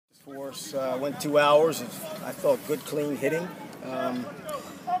For us, went 2 hours. I thought good, clean hitting.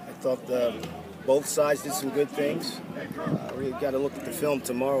 I thought both sides did some good things. We've got to look at the film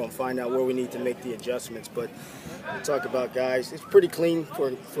tomorrow and find out where we need to make the adjustments. But we'll talk about guys. It's pretty clean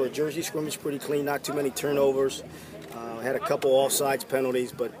for a Jersey scrimmage. Pretty clean. Not too many turnovers. Had a couple offsides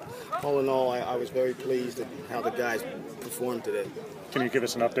penalties, but all in all, I was very pleased at how the guys performed today. Can you give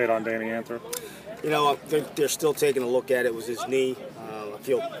us an update on Danny Anthrop? You know, they're still taking a look at it. It was his knee. I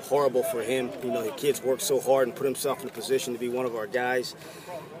feel horrible for him. You know, the kid's worked so hard and put himself in a position to be one of our guys.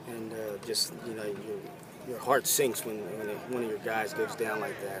 And just, you know, your heart sinks when one of your guys goes down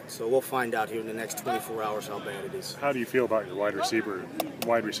like that. So we'll find out here in the next 24 hours how bad it is. How do you feel about your wide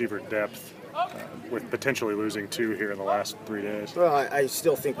receiver depth with potentially losing two here in the last 3 days? Well, I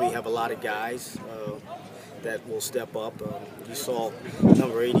still think we have a lot of guys that will step up. You saw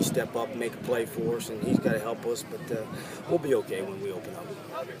number 80 step up and make a play for us, and he's got to help us, but we'll be okay when we open up.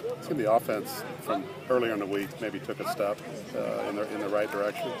 It's going to be offense from earlier in the week maybe took a step in the right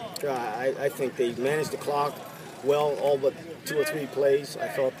direction. I think they managed the clock well, all but 2 or 3 plays. I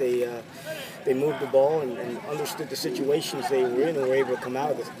thought they moved the ball and understood the situations they were in and were able to come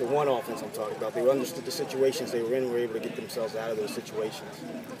out of the one offense I'm talking about. They understood the situations they were in and were able to get themselves out of those situations.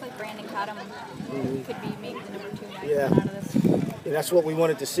 It looked like Brandon Cottom could be maybe the number 2 guy yeah. coming out of this. And that's what we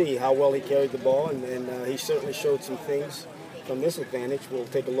wanted to see, how well he carried the ball, and he certainly showed some things from this advantage. We'll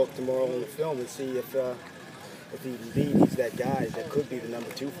take a look tomorrow on the film and see if he indeed he's that guy that could be the number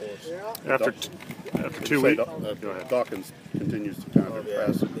 2 for us. After 2 weeks, Dawkins continues to kind of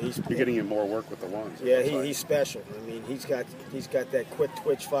impress. You're getting him more work with the ones. Yeah, he's special. I mean, he's got that quick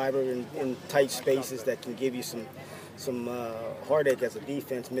twitch fiber in tight spaces that can give you some heartache as a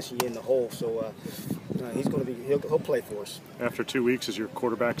defense, missing you in the hole. So he'll play for us. After 2 weeks, is your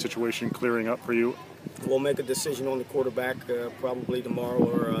quarterback situation clearing up for you? We'll make a decision on the quarterback probably tomorrow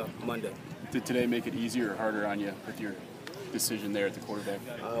or Monday. Did today make it easier or harder on you with your decision there at the quarterback?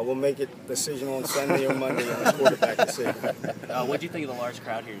 We'll make a decision on Sunday or Monday on the quarterback decision. What do you think of the large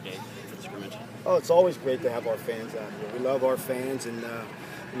crowd here today for the scrimmage? Oh, it's always great to have our fans out here. We love our fans, and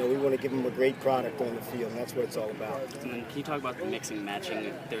you know, we want to give them a great product on the field, and that's what it's all about. And then can you talk about the mixing and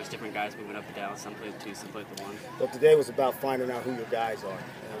matching? There's different guys moving up and down. Some play the 2, some play the 1. Well, today was about finding out who your guys are.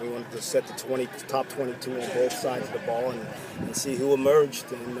 We wanted to set the top 22 on both sides of the ball and see who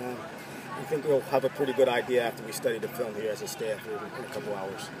emerged. And I think we'll have a pretty good idea after we study the film here as a staff in a couple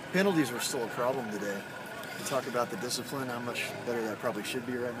hours. Penalties were still a problem today. You talk about the discipline, how much better that probably should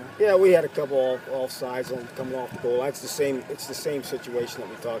be right now. Yeah, we had a couple offsides coming off the goal. It's the same situation that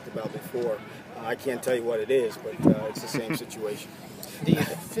we talked about before. I can't tell you what it is, but it's the same situation. The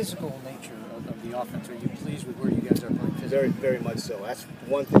physical nature of the offense, are you pleased with where you guys are playing physically? Very, very much so. That's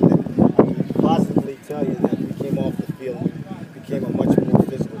one thing that I can positively tell you, that we came off the field, we became a much more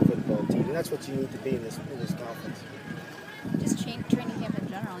physical football team, and that's what you need to be in this conference. Just training camp in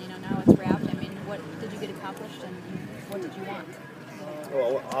general, you know, now it's wrapped. I mean, what did you get accomplished and what did you want?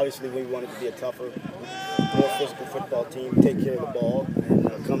 Well, obviously we wanted to be a tougher, more physical football team, take care of the ball,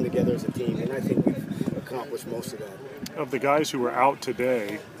 and come together as a team, and I think we've accomplished most of that. Of the guys who were out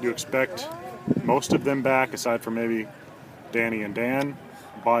today, do you expect most of them back, aside from maybe Danny and Dan,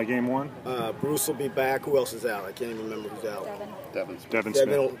 by game 1? Bruce will be back. Who else is out? I can't even remember who's out. Devin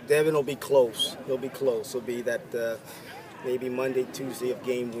Smith. Devin will be close. He'll be close. He'll be that maybe Monday, Tuesday of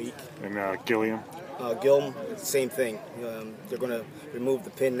game week. And Gilliam? Gilliam, same thing. They're going to remove the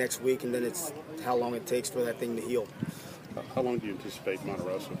pin next week, and then it's how long it takes for that thing to heal. How long do you anticipate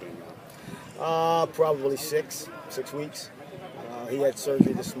Monterosso being out? Probably 6 weeks. He had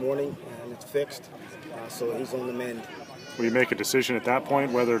surgery this morning, and it's fixed, so he's on the mend. Will you make a decision at that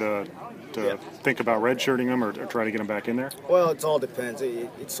point whether to think about redshirting him or try to get him back in there? Well, it all depends.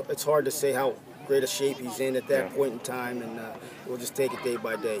 It's hard to say how great a shape he's in at that point in time, and we'll just take it day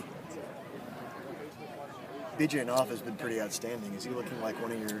by day. BJ Knopf has been pretty outstanding. Is he looking like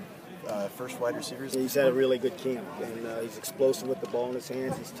one of your first wide receivers? He's had a really good camp, and he's explosive with the ball in his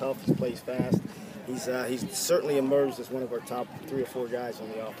hands. He's tough. He plays fast. He's certainly emerged as one of our top 3 or 4 guys on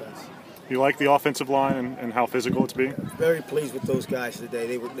the offense. You like the offensive line and how physical it's being? Very pleased with those guys today.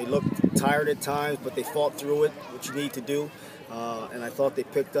 They looked tired at times, but they fought through it, which you need to do. And I thought they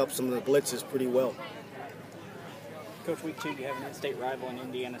picked up some of the blitzes pretty well. Coach, week 2, you have an in-state rival in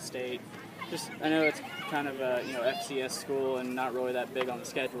Indiana State. I know it's kind of a FCS school and not really that big on the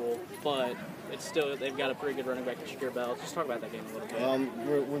schedule, but it's still, they've got a pretty good running back in Shaquille Bell. Just talk about that game a little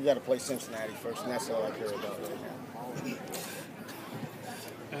bit. We've got to play Cincinnati first, and that's all I care about right now.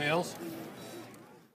 Anything else?